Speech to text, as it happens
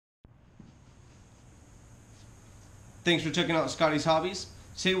Thanks for checking out Scotty's Hobbies.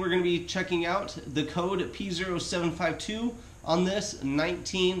 Today we're going to be checking out the code P0752 on this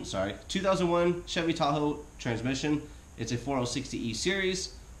 2001 Chevy Tahoe transmission. It's a 4L60E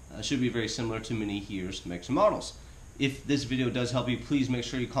series. Should be very similar to many years, makes, and models. If this video does help you, please make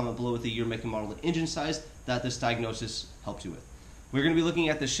sure you comment below with the year, make, and model, and engine size that this diagnosis helps you with. We're going to be looking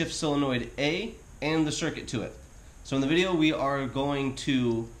at the shift solenoid A and the circuit to it. So in the video we are going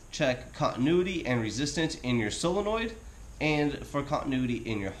to check continuity and resistance in your solenoid, and for continuity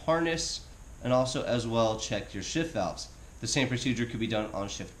in your harness, and also as well check your shift valves. The same procedure could be done on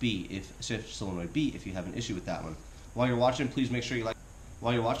shift solenoid B if you have an issue with that one. While you're watching, please make sure you like.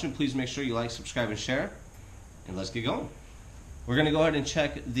 Subscribe, and share. And let's get going. We're going to go ahead and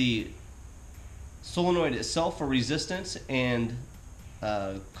check the solenoid itself for resistance and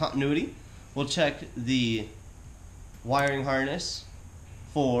continuity. We'll check the wiring harness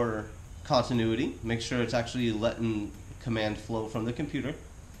for continuity, make sure it's actually letting command flow from the computer,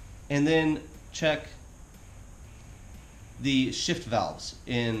 and then check the shift valves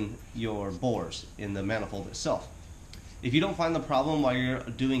in your bores in the manifold itself. If you don't find the problem while you're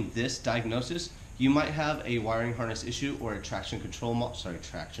doing this diagnosis, you might have a wiring harness issue or a transmission control module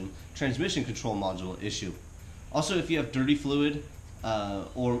issue. Also, if you have dirty fluid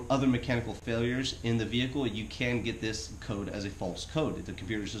or other mechanical failures in the vehicle, you can get this code as a false code. The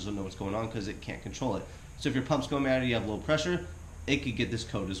computer just doesn't know what's going on because it can't control it. So if your pump's going bad or you have low pressure, it could get this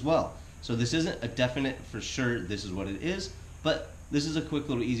code as well. So this isn't a definite for sure this is what it is, but this is a quick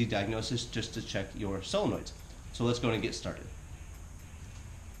little easy diagnosis just to check your solenoids. So let's go and get started.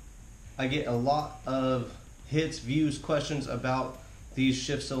 I get a lot of hits, views, questions about these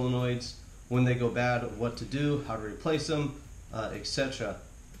shift solenoids, when they go bad, what to do, how to replace them, etc.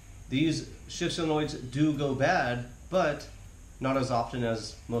 These shift solenoids do go bad, but not as often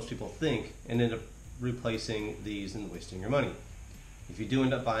as most people think, and end up replacing these and wasting your money. If you do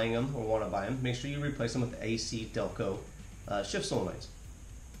end up buying them or want to buy them, make sure you replace them with AC Delco shift solenoids.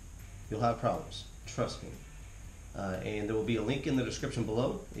 You'll have problems, trust me. And there will be a link in the description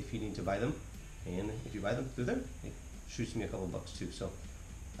below if you need to buy them, and if you buy them through there, it shoots me a couple bucks too. So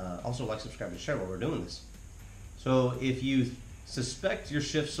also like, subscribe, and share while we're doing this. So if you suspect your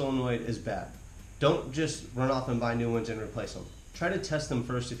shift solenoid is bad, don't just run off and buy new ones and replace them. Try to test them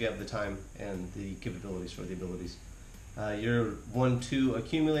first if you have the time and the capabilities for the abilities. Your 1-2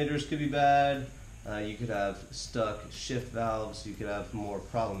 accumulators could be bad. You could have stuck shift valves. You could have more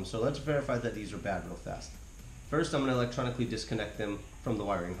problems. So let's verify that these are bad real fast. First, I'm going to electronically disconnect them from the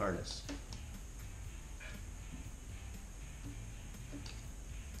wiring harness.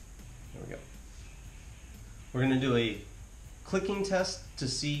 There we go. We're going to do a clicking test to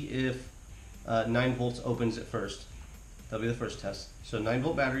see if 9 volts opens it first. That'll be the first test. So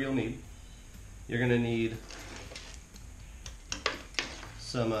 9-volt battery you'll need. You're going to need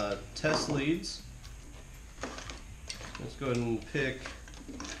some test leads. Let's go ahead and pick,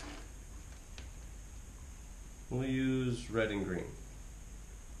 we'll use red and green.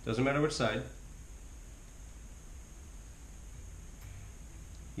 Doesn't matter which side.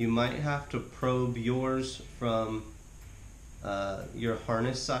 You might have to probe yours from your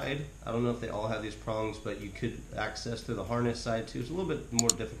harness side. I don't know if they all have these prongs, but you could access through the harness side too. It's a little bit more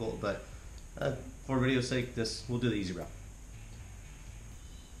difficult, but for video's sake, we'll do the easy route.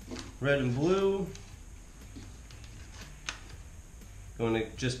 Red and blue. Going to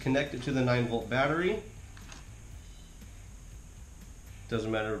just connect it to the 9-volt battery.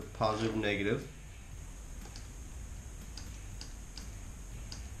 Doesn't matter positive or negative.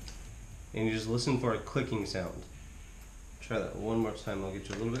 And you just listen for a clicking sound. Try that one more time, I'll get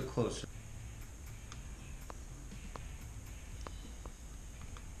you a little bit closer.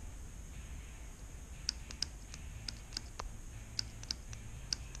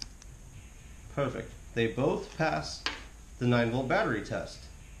 Perfect. They both pass the 9-volt battery test.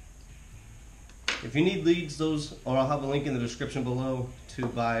 If you need leads, those, or I'll have a link in the description below to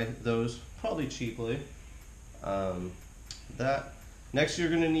buy those, probably cheaply. Next you're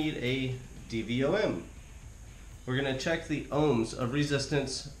going to need a DVOM. We're going to check the ohms of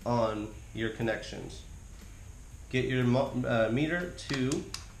resistance on your connections. Get your meter to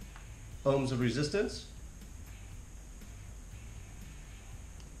ohms of resistance.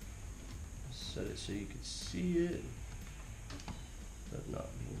 Set it so you can see it, but not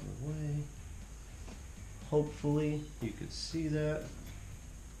be in the way. Hopefully you could see that.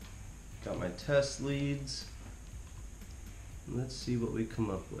 Got my test leads. Let's see what we come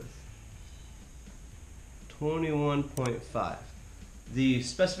up with. 21.5. The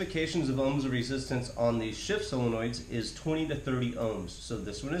specifications of ohms of resistance on these shift solenoids is 20 to 30 ohms. So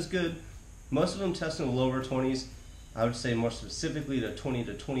this one is good. Most of them test in the lower 20s. I would say more specifically the 20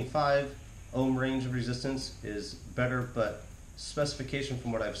 to 25 ohm range of resistance is better, but specification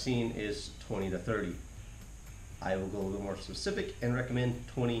from what I've seen is 20 to 30. I will go a little more specific and recommend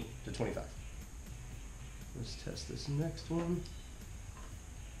 20 to 25. Let's test this next one.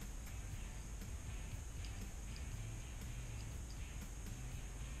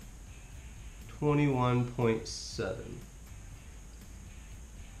 .7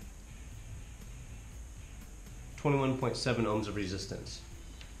 21.7 ohms of resistance.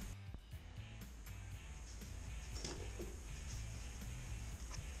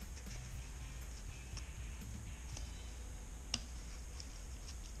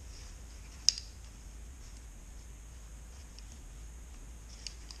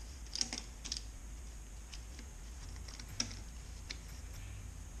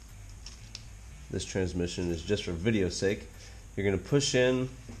 This transmission is just for video's sake. You're going to push in.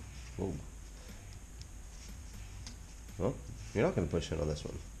 Whoa. Well, you're not going to push in on this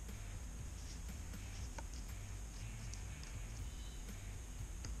one.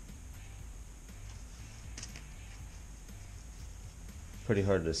 Pretty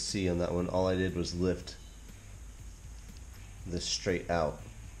hard to see on that one. All I did was lift this straight out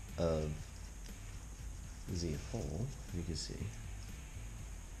of the hole. You can see.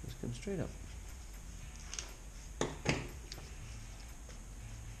 Just come straight up.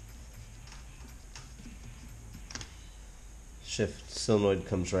 Shift solenoid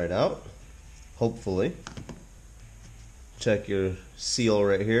comes right out, hopefully. Check your seal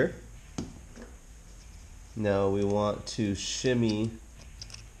right here. Now we want to shimmy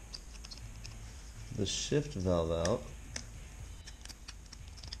the shift valve out.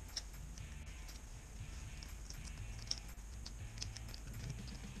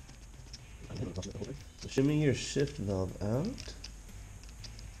 So shimmy your shift valve out.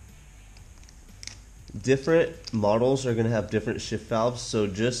 Different models are going to have different shift valves, so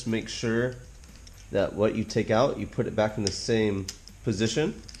just make sure that what you take out, you put it back in the same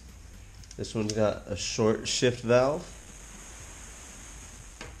position. This one's got a short shift valve.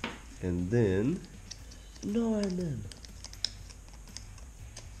 And then, Norman.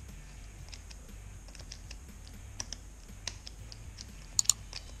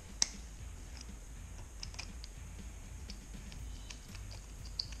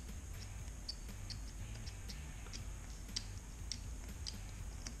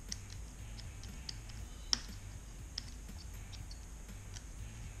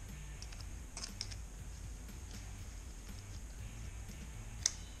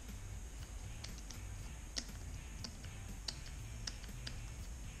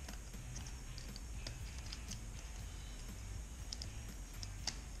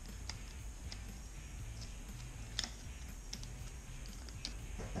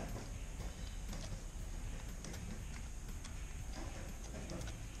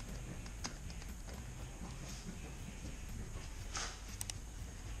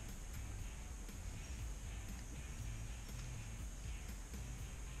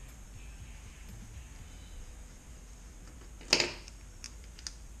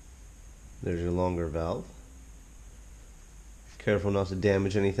 There's your longer valve. Careful not to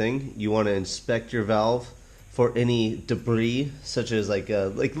damage anything. You want to inspect your valve for any debris, such as like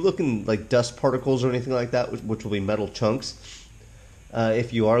looking like dust particles or anything like that, which will be metal chunks.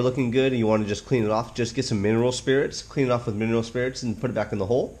 If you are looking good and you want to just clean it off, just get some mineral spirits, clean it off with mineral spirits, and put it back in the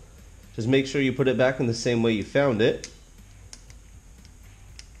hole. Just make sure you put it back in the same way you found it.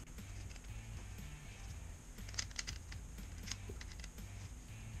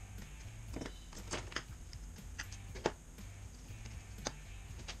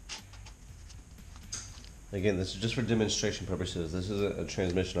 Again, this is just for demonstration purposes. This isn't a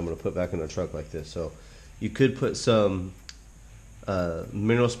transmission I'm going to put back in a truck like this. So you could put some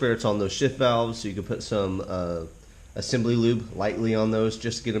mineral spirits on those shift valves. So you could put some assembly lube lightly on those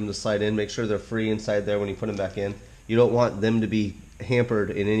just to get them to slide in. Make sure they're free inside there when you put them back in. You don't want them to be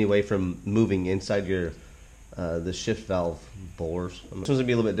hampered in any way from moving inside your the shift valve bores. This one's going to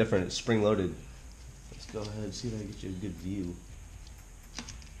be a little bit different. It's spring loaded. Let's go ahead and see if I can get you a good view.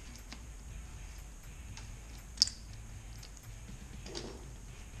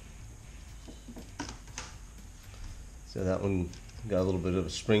 So that one got a little bit of a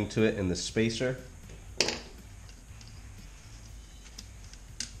spring to it in the spacer.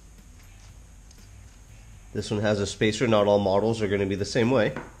 This one has a spacer. Not all models are going to be the same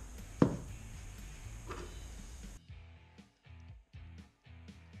way.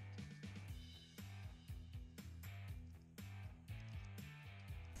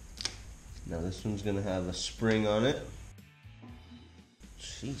 Now this one's going to have a spring on it.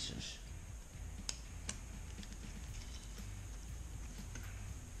 Jesus.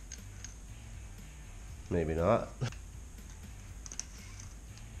 Maybe not.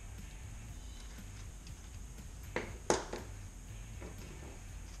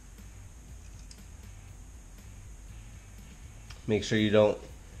 Make sure you don't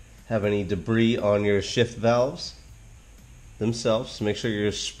have any debris on your shift valves themselves. Make sure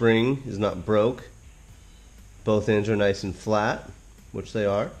your spring is not broke. Both ends are nice and flat, which they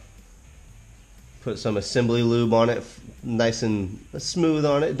are. Put some assembly lube on it, nice and smooth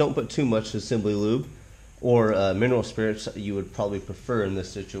on it. Don't put too much assembly lube, or mineral spirits you would probably prefer in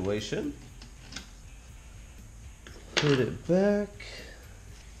this situation. Put it back,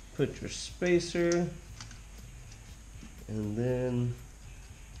 put your spacer, and then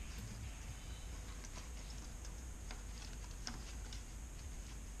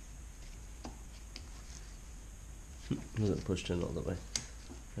wasn't pushed in all the way.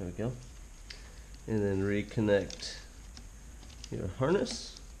 There we go. And then reconnect your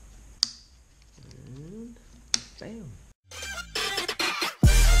harness.